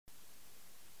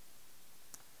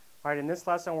All right, in this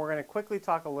lesson, we're going to quickly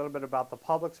talk a little bit about the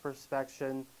public's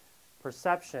perception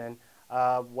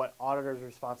of what auditors'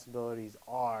 responsibilities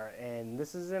are. And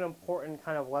this is an important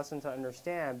kind of lesson to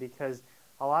understand because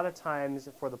a lot of times,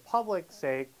 for the public's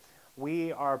sake,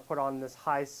 we are put on this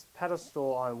high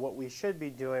pedestal on what we should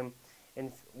be doing,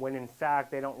 when in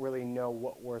fact they don't really know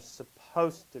what we're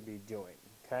supposed to be doing.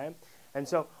 Okay, and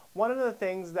so one of the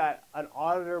things that an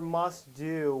auditor must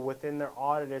do within their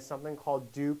audit is something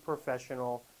called due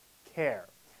professional care.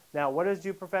 Now, what is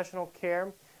due professional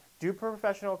care? Due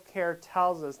professional care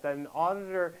tells us that an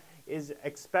auditor is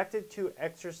expected to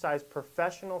exercise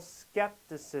professional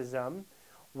skepticism,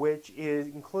 which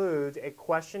includes a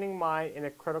questioning mind and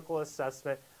a critical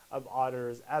assessment of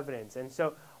auditor's evidence. And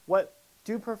so what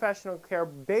due professional care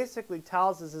basically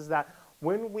tells us is that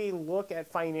when we look at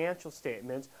financial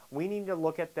statements, we need to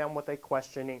look at them with a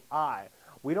questioning eye.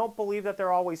 We don't believe that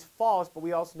they're always false, but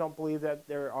we also don't believe that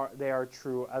they are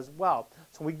true as well.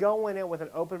 So we go in it with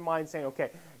an open mind saying, okay,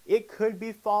 it could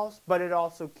be false, but it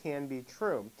also can be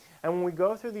true. And when we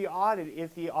go through the audit,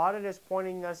 if the audit is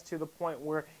pointing us to the point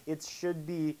where it should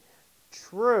be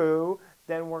true,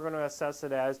 then we're going to assess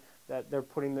it as that they're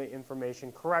putting the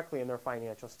information correctly in their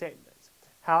financial statements.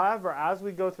 However, as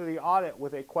we go through the audit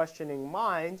with a questioning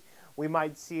mind, we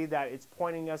might see that it's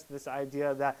pointing us to this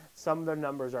idea that some of the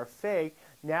numbers are fake.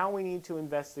 Now we need to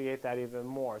investigate that even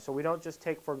more. So we don't just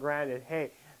take for granted,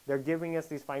 hey, they're giving us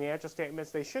these financial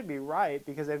statements. They should be right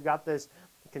because they've got this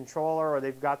controller or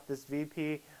they've got this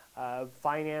VP of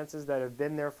finances that have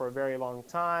been there for a very long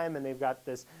time, and they've got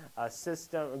this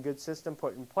system, a good system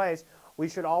put in place. We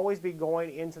should always be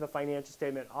going into the financial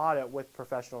statement audit with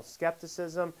professional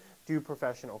skepticism, due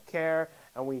professional care,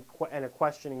 and a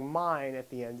questioning mind at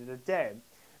the end of the day.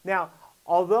 Now,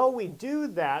 although we do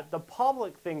that, the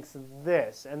public thinks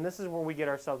this, and this is where we get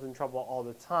ourselves in trouble all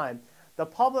the time. The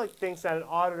public thinks that an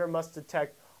auditor must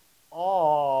detect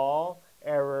all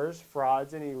errors,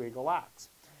 frauds, and illegal acts.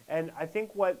 And I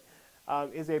think what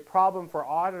is a problem for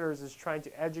auditors is trying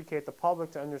to educate the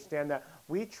public to understand that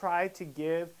we try to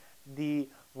give the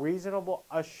reasonable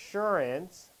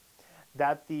assurance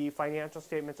that the financial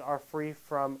statements are free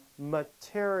from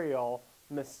material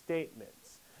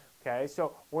misstatements. Okay,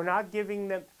 so we're not giving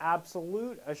them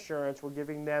absolute assurance, we're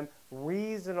giving them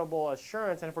reasonable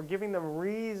assurance. And if we're giving them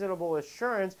reasonable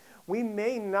assurance, we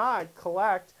may not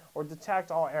collect or detect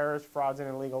all errors, frauds, and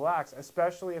illegal acts,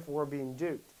 especially if we're being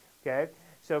duped. Okay,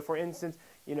 so for instance,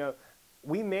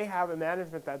 we may have a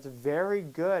management that's very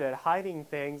good at hiding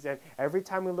things, and every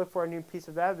time we look for a new piece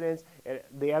of evidence,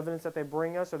 the evidence that they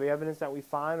bring us or the evidence that we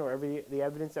find or the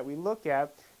evidence that we look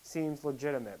at seems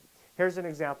legitimate. Here's an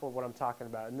example of what I'm talking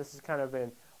about, and this is kind of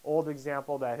an old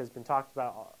example that has been talked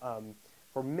about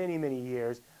for many, many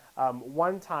years.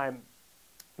 One time,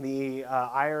 the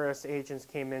IRS agents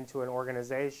came into an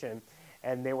organization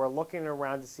and they were looking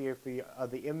around to see if the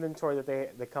inventory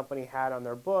that the company had on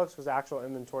their books was actual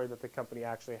inventory that the company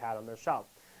actually had on their shelf.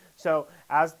 So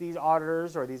as these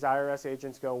auditors or these IRS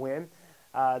agents go in,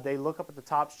 they look up at the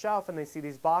top shelf and they see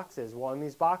these boxes. Well, in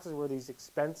these boxes were these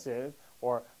expensive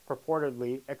or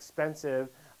purportedly expensive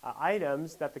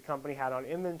items that the company had on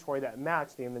inventory that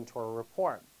matched the inventory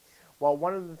report. Well,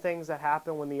 one of the things that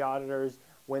happened when the auditors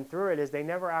went through it is they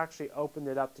never actually opened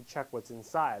it up to check what's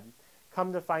inside.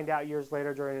 Come to find out years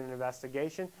later during an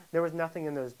investigation, there was nothing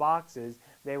in those boxes.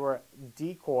 They were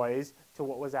decoys to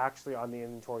what was actually on the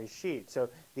inventory sheet. So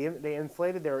they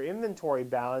inflated their inventory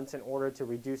balance in order to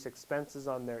reduce expenses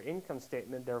on their income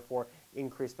statement, therefore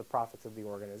increase the profits of the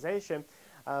organization.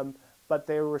 But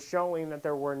they were showing that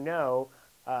there were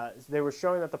they were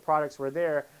showing that the products were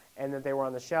there and that they were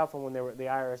on the shelf, and when the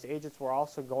IRS agents were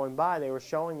also going by, they were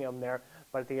showing them there,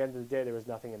 but at the end of the day, there was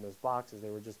nothing in those boxes. They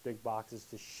were just big boxes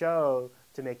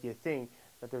to make you think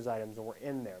that those items were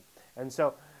in there. And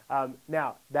so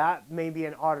now that may be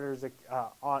an auditor's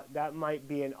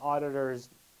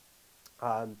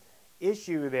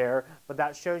issue there, but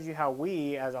that shows you how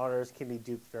we as auditors can be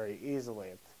duped very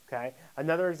easily. Okay.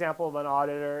 Another example of an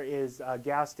auditor is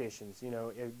gas stations.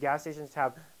 Gas stations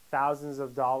have thousands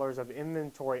of dollars of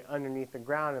inventory underneath the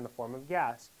ground in the form of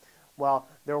gas. Well,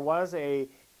 there was a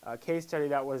case study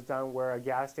that was done where a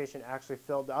gas station actually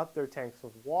filled up their tanks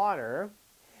with water,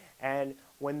 and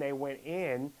when they went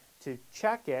in to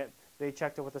check it, they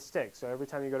checked it with a stick. So every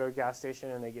time you go to a gas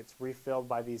station and it gets refilled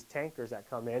by these tankers that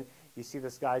come in, you see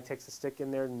this guy takes a stick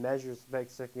in there and measures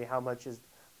basically how much is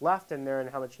left in there and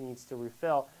how much he needs to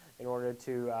refill in order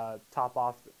to top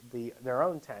off their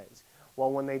own tanks.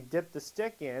 Well, when they dipped the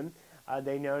stick in,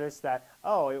 they noticed that,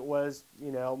 oh, it was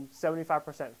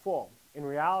 75% full. in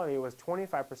reality it was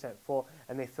 25% full,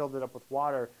 and they filled it up with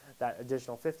water, that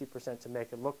additional 50%, to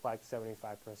make it look like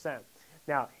 75%.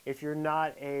 Now, if you're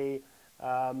not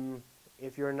an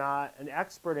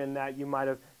expert in that, you might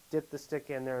have dipped the stick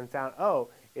in there and found, oh,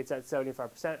 it's at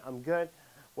 75%, I'm good.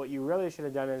 What you really should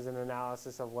have done is an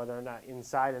analysis of whether or not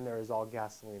inside in there is all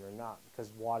gasoline or not,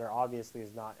 because water obviously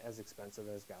is not as expensive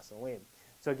as gasoline.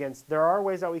 So again, there are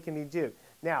ways that we can be duped.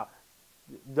 Now,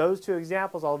 those two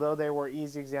examples, although they were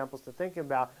easy examples to think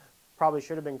about, probably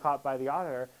should have been caught by the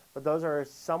auditor, but those are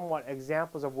somewhat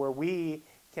examples of where we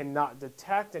cannot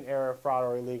detect an error, fraud,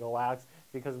 or illegal acts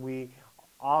because we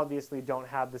obviously don't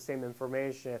have the same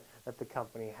information that the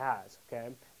company has. Okay,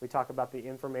 we talk about the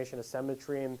information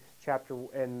asymmetry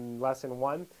in lesson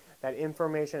 1. That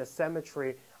information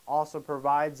asymmetry also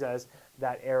provides us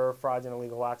that error, frauds, and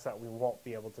illegal acts that we won't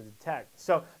be able to detect.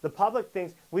 So the public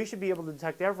thinks we should be able to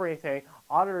detect everything.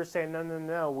 Auditors say, no, no,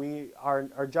 no.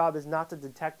 Our job is not to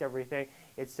detect everything.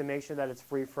 It's to make sure that it's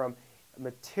free from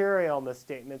material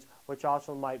misstatements, which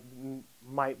also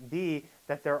might be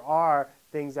that there are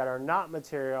things that are not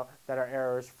material, that are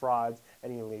errors, frauds,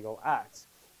 and illegal acts.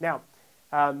 Now,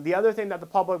 the other thing that the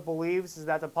public believes is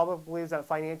that the public believes that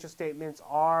financial statements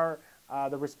are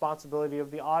the responsibility of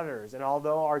the auditors. And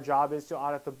although our job is to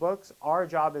audit the books, our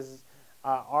job is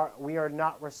we are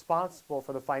not responsible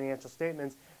for the financial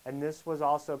statements. And this was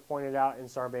also pointed out in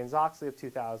Sarbanes-Oxley of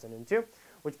 2002,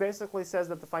 which basically says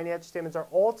that the financial statements are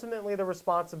ultimately the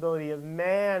responsibility of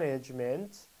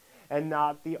management and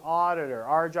not the auditor.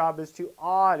 Our job is to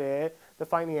audit the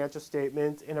financial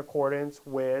statements in accordance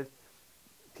with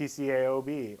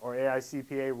PCAOB or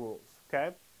AICPA rules.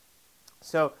 Okay?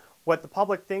 So what the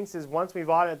public thinks is once we've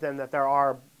audited them that there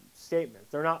are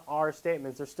statements. They're not our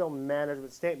statements. They're still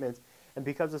management statements. And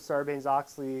because of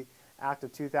Sarbanes-Oxley Act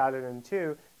of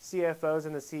 2002, CFOs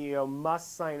and the CEO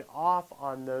must sign off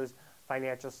on those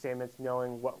financial statements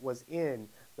knowing what was in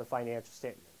the financial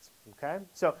statements. Okay?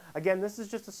 So again, this is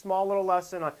just a small little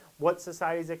lesson on what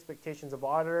society's expectations of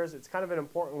auditors. It's kind of an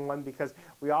important one because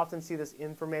we often see this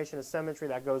information asymmetry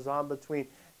that goes on between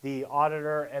the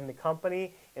auditor and the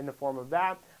company in the form of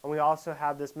that. And we also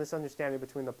have this misunderstanding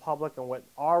between the public and what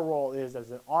our role is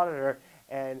as an auditor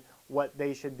and what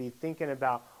they should be thinking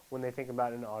about when they think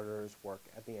about an auditor's work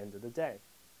at the end of the day.